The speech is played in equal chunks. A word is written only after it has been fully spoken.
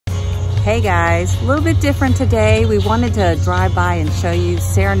Hey guys, a little bit different today. We wanted to drive by and show you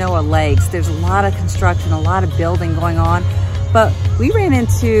Serenoa Lakes. There's a lot of construction, a lot of building going on, but we ran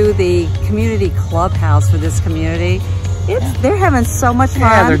into the community clubhouse for this community. They're having so much fun.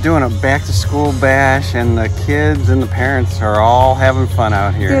 Yeah, they're doing a back to school bash and the kids and the parents are all having fun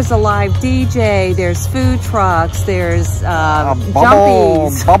out here. There's a live DJ, there's food trucks, there's a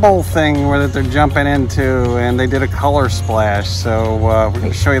bubble thing where they're jumping into, and they did a color splash. So we're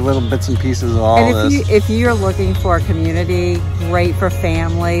going to show you little bits and pieces of all this. If you're looking for a community, great for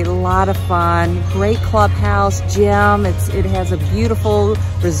family, a lot of fun, great clubhouse, gym, it has a beautiful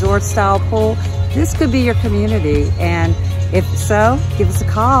resort style pool. This could be your community, and if so, give us a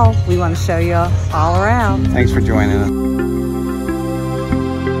call. We want to show you all around. Thanks for joining us.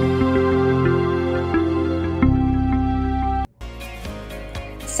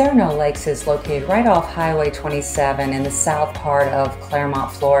 Serenoa Lakes is located right off Highway 27 in the south part of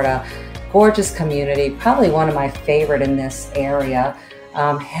Clermont, Florida. Gorgeous community, probably one of my favorite in this area.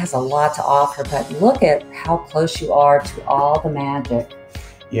 Has a lot to offer, but look at how close you are to all the magic.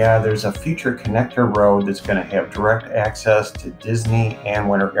 Yeah, there's a future connector road that's going to have direct access to Disney and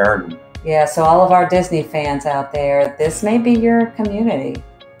Winter Garden. Yeah, so all of our Disney fans out there, this may be your community.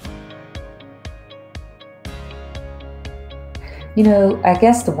 You know, I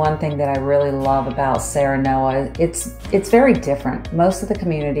guess the one thing that I really love about Serenoa, it's very different. Most of the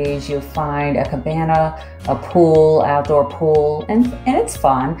communities you'll find a cabana, a pool, outdoor pool, and it's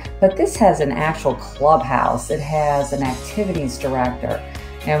fun, but this has an actual clubhouse. It has an activities director.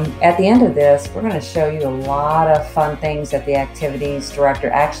 And at the end of this, we're going to show you a lot of fun things that the activities director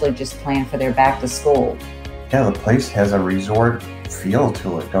actually just planned for their back to school. Yeah, the place has a resort feel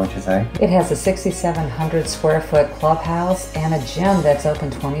to it, don't you think? It has a 6,700 square foot clubhouse and a gym that's open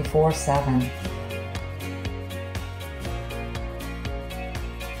 24/7.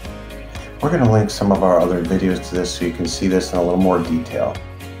 We're going to link some of our other videos to this so you can see this in a little more detail.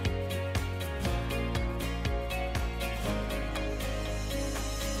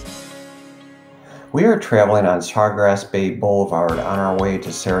 We are traveling on Sawgrass Bay Boulevard on our way to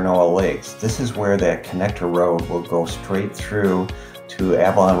Serenoa Lakes. This is where that connector road will go straight through to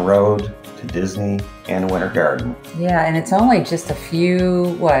Avalon Road, to Disney, and Winter Garden. Yeah, and it's only just a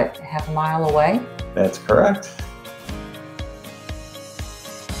few, half a mile away? That's correct.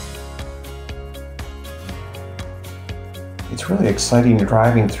 It's really exciting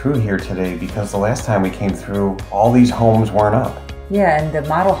driving through here today because the last time we came through, all these homes weren't up. Yeah, and the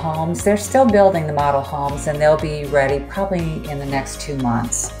model homes, they're still building the model homes, and they'll be ready probably in the next 2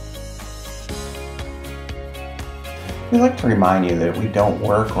 months. We'd like to remind you that we don't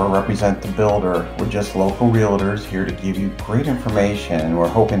work or represent the builder. We're just local realtors here to give you great information, and we're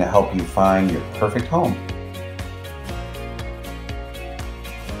hoping to help you find your perfect home.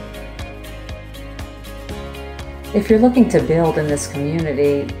 If you're looking to build in this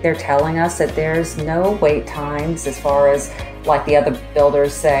community, they're telling us that there's no wait times as far as like the other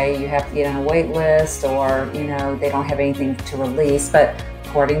builders say you have to get on a wait list, or they don't have anything to release, but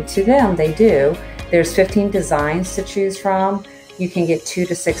according to them they do. There's 15 designs to choose from. You can get 2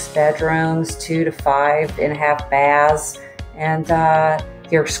 to 6 bedrooms, 2 to 5.5 baths, and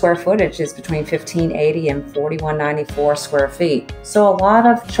your square footage is between 1,580 and 4,194 square feet. So a lot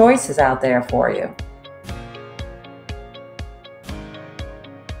of choices out there for you.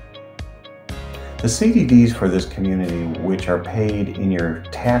 The CDDs for this community, which are paid in your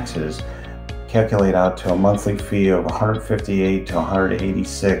taxes, calculate out to a monthly fee of $158 to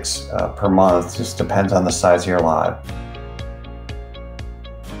 $186 per month. Just depends on the size of your lot.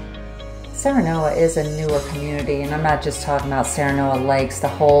 Serenoa is a newer community, and I'm not just talking about Serenoa Lakes, the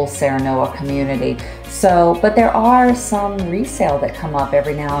whole Serenoa community. But there are some resale that come up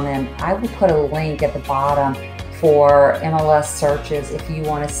every now and then. I will put a link at the bottom for MLS searches if you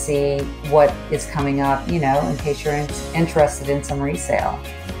want to see what is coming up, in case you're interested in some resale.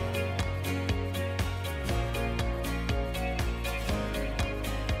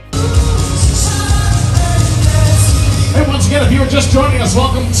 Hey, once again, if you were just joining us,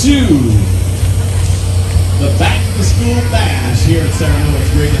 welcome to the Back to School Bash here at Serenoa. It's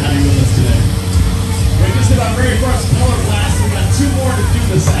great to have you with us today. We just did our very first color blast. We got 2 more to do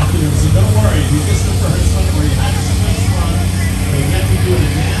this afternoon, so don't worry. If you missed the first one where you had some nice fun, we'll get to do it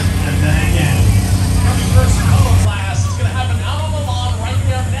again and then again. Our first color blast is going to happen out on the lawn right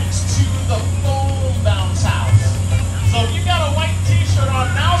there next to the fold bounce house. So if you got a white t-shirt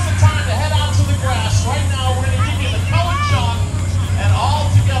on, now's the time to head out to the grass. Right now, we're going to give you the colored chalk, and all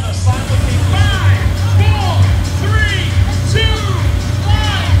together, simultaneously. 5, 4, 3, 2, 1,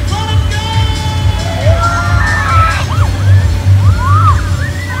 let them go!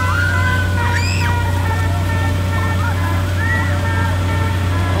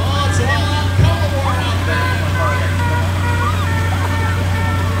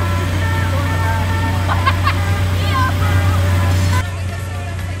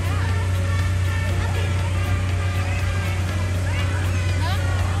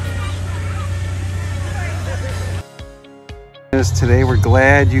 us today. We're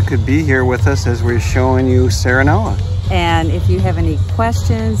glad you could be here with us as we're showing you Serenoa. And if you have any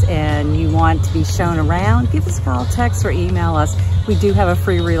questions and you want to be shown around, give us a call, text, or email us. We do have a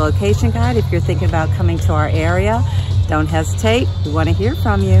free relocation guide if you're thinking about coming to our area. Don't hesitate. We want to hear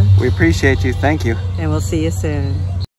from you. We appreciate you. Thank you. And we'll see you soon.